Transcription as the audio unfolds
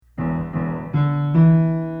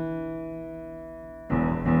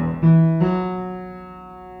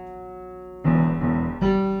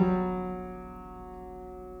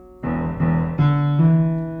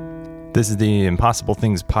This is the Impossible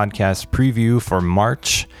Things podcast preview for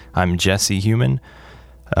March. I'm Jesse Human.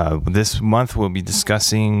 This month we'll be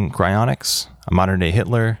discussing cryonics, a modern-day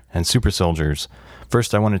Hitler, and super soldiers.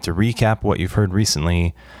 First, I wanted to recap what you've heard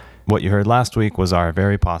recently. What you heard last week was our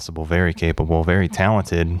very possible, very capable, very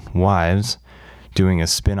talented wives doing a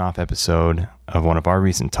spin-off episode of one of our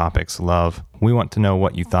recent topics, love. We want to know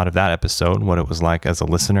what you thought of that episode, what it was like as a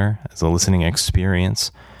listener, as a listening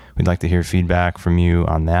experience. We'd like to hear feedback from you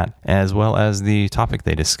on that, as well as the topic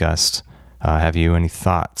they discussed. Have you any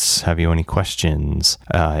thoughts? Have you any questions?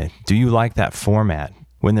 Do you like that format?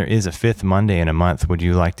 When there is a fifth Monday in a month, would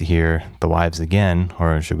you like to hear the wives again,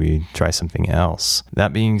 or should we try something else?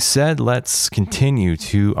 That being said, let's continue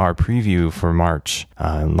to our preview for March.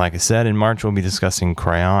 Like I said, in March, we'll be discussing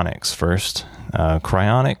cryonics first.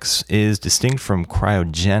 Cryonics is distinct from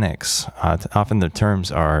cryogenics. Often the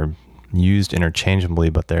terms are used interchangeably,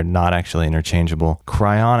 but they're not actually interchangeable.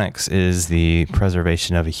 Cryonics is the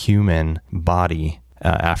preservation of a human body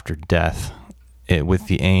after death, with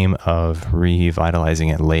the aim of revitalizing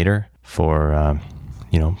it later for,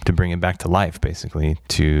 to bring it back to life, basically,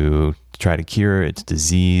 to try to cure its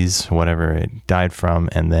disease, whatever it died from,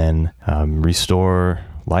 and then restore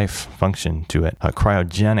life function to it.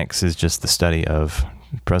 Cryogenics is just the study of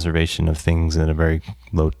preservation of things at a very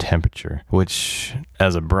low temperature, which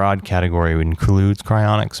as a broad category includes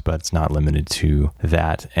cryonics, but it's not limited to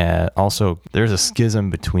that. Also, there's a schism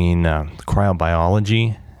between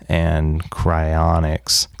cryobiology and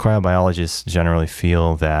cryonics. Cryobiologists generally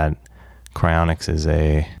feel that cryonics is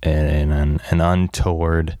an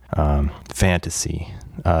untoward fantasy,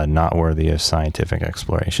 not worthy of scientific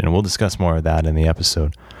exploration. We'll discuss more of that in the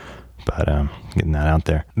episode, but getting that out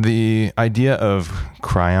there. The idea of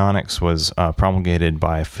cryonics was promulgated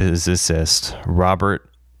by physicist Robert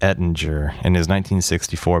Ettinger in his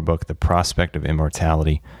 1964 book, The Prospect of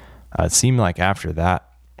Immortality. It seemed like after that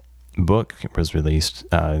book was released,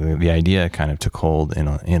 the idea kind of took hold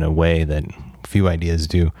in a way that few ideas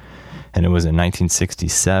do. And it was in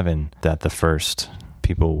 1967 that the first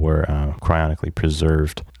people were cryonically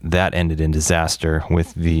preserved. That ended in disaster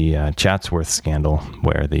with the Chatsworth scandal,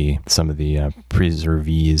 where some of the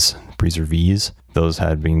preservees, those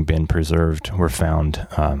had been preserved, were found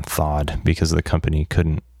thawed because the company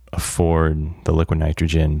couldn't afford the liquid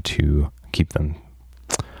nitrogen to keep them.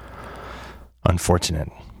 Unfortunate,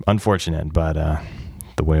 but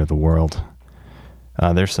the way of the world.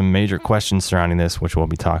 There's some major questions surrounding this, which we'll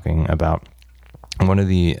be talking about. One of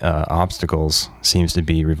the obstacles seems to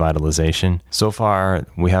be revitalization. So far,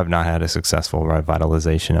 we have not had a successful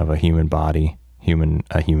revitalization of a human body,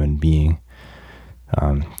 a human being.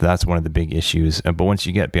 That's one of the big issues. But once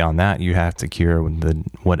you get beyond that, you have to cure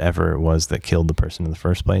whatever it was that killed the person in the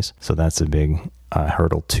first place. So that's a big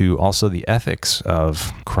hurdle too. Also, the ethics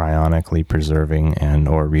of cryonically preserving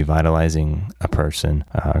or revitalizing a person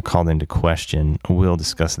called into question. We'll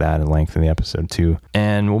discuss that at length in the episode too.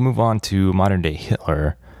 And we'll move on to modern day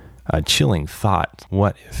Hitler. A chilling thought.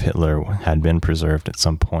 What if Hitler had been preserved at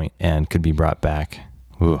some point and could be brought back?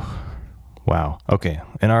 Ooh. Wow. Okay.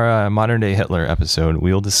 In our modern day Hitler episode,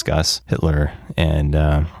 we'll discuss Hitler. And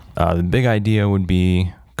the big idea would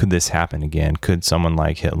be, could this happen again? Could someone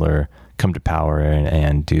like Hitler come to power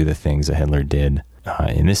and do the things that Hitler did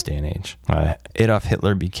in this day and age? Adolf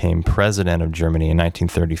Hitler became president of Germany in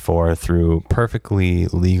 1934 through perfectly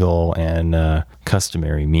legal and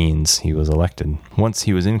customary means. He was elected. Once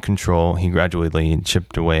he was in control, he gradually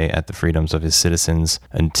chipped away at the freedoms of his citizens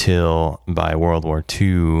until by World War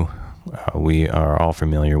II, we are all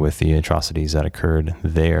familiar with the atrocities that occurred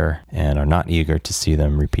there and are not eager to see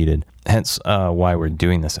them repeated. Hence why we're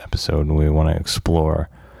doing this episode. We want to explore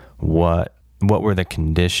what were the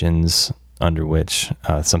conditions under which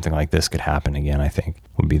something like this could happen again, I think,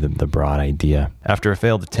 would be the broad idea. After a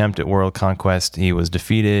failed attempt at world conquest, he was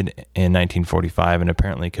defeated in 1945 and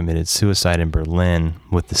apparently committed suicide in Berlin,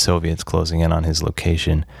 with the Soviets closing in on his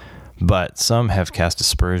location. But some have cast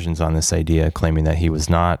aspersions on this idea, claiming that he was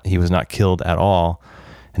not killed at all,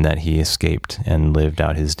 and that he escaped and lived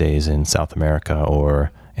out his days in South America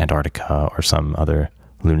or Antarctica or some other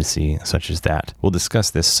lunacy such as that. We'll discuss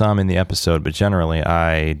this some in the episode, but generally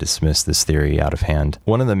I dismiss this theory out of hand.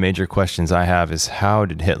 One of the major questions I have is, how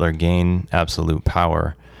did Hitler gain absolute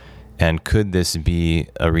power? And could this be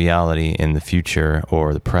a reality in the future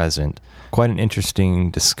or the present? Quite an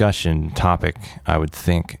interesting discussion topic, I would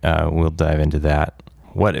think. We'll dive into that.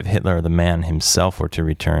 What if Hitler, the man himself, were to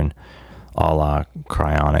return, a la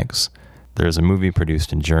cryonics? There's a movie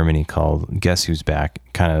produced in Germany called Guess Who's Back,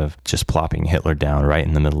 kind of just plopping Hitler down right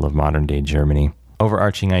in the middle of modern day Germany.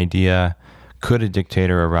 Overarching idea, Could a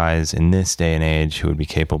dictator arise in this day and age who would be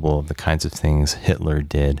capable of the kinds of things Hitler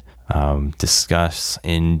did? Discuss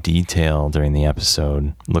in detail during the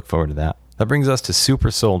episode. Look forward to that. That brings us to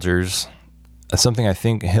super soldiers. Something I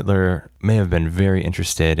think Hitler may have been very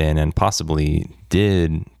interested in and possibly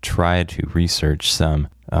did try to research some.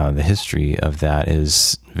 The history of that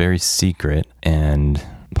is very secret and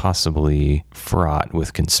possibly fraught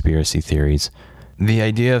with conspiracy theories. The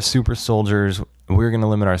idea of super soldiers, we're going to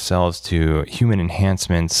limit ourselves to human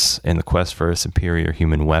enhancements in the quest for a superior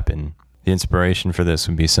human weapon. The inspiration for this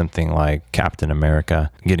would be something like Captain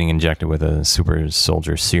America getting injected with a super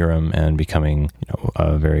soldier serum and becoming,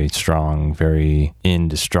 a very strong, very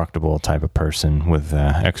indestructible type of person with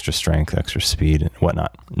extra strength, extra speed, and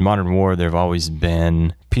whatnot. In modern war, there have always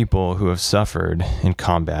been people who have suffered in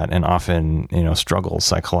combat and often, struggle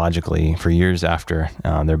psychologically for years after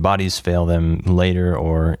their bodies fail them later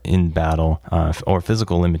or in battle, or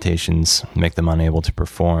physical limitations make them unable to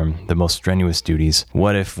perform the most strenuous duties.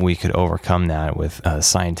 What if we could overcome that with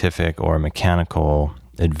scientific or mechanical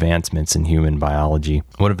advancements in human biology?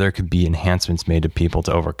 What if there could be enhancements made to people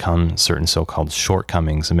to overcome certain so-called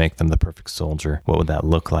shortcomings and make them the perfect soldier? What would that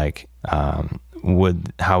look like?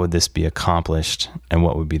 How would this be accomplished, and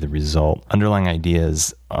what would be the result? Underlying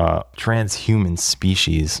ideas, transhuman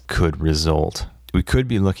species could result. We could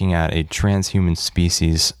be looking at a transhuman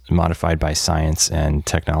species modified by science and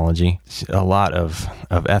technology. A lot of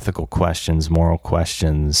ethical questions, moral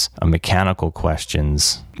questions, mechanical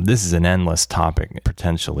questions. This is an endless topic,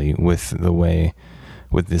 potentially, with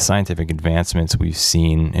the scientific advancements we've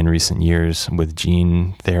seen in recent years with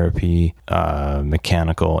gene therapy,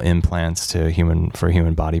 mechanical implants for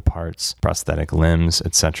human body parts, prosthetic limbs,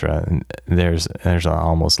 etc. There's an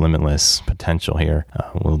almost limitless potential here.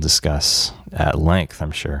 We'll discuss at length,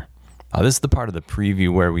 I'm sure. This is the part of the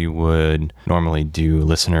preview where we would normally do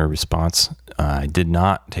listener response. I did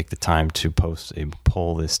not take the time to post a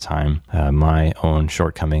poll this time, my own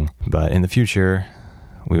shortcoming, but in the future,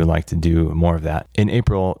 we would like to do more of that. In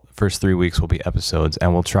April, first 3 weeks will be episodes,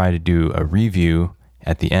 and we'll try to do a review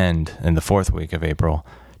at the end in the 4th week of April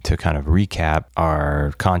to kind of recap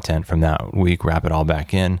our content from that week, wrap it all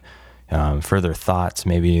back in. Further thoughts,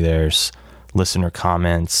 maybe there's listener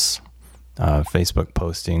comments, Facebook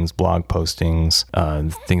postings, blog postings,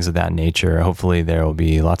 things of that nature. Hopefully there will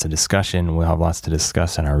be lots of discussion. We'll have lots to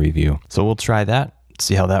discuss in our review. So we'll try that,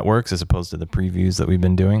 see how that works as opposed to the previews that we've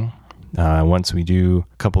been doing. Once we do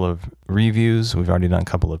a couple of reviews, we've already done a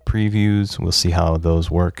couple of previews. We'll see how those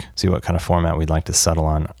work, see what kind of format we'd like to settle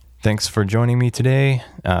on. Thanks for joining me today.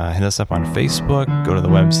 Hit us up on Facebook. Go to the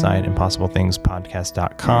website,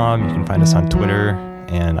 impossiblethingspodcast.com. You can find us on Twitter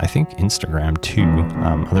and I think Instagram too.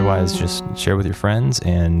 Otherwise, just share with your friends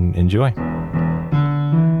and enjoy.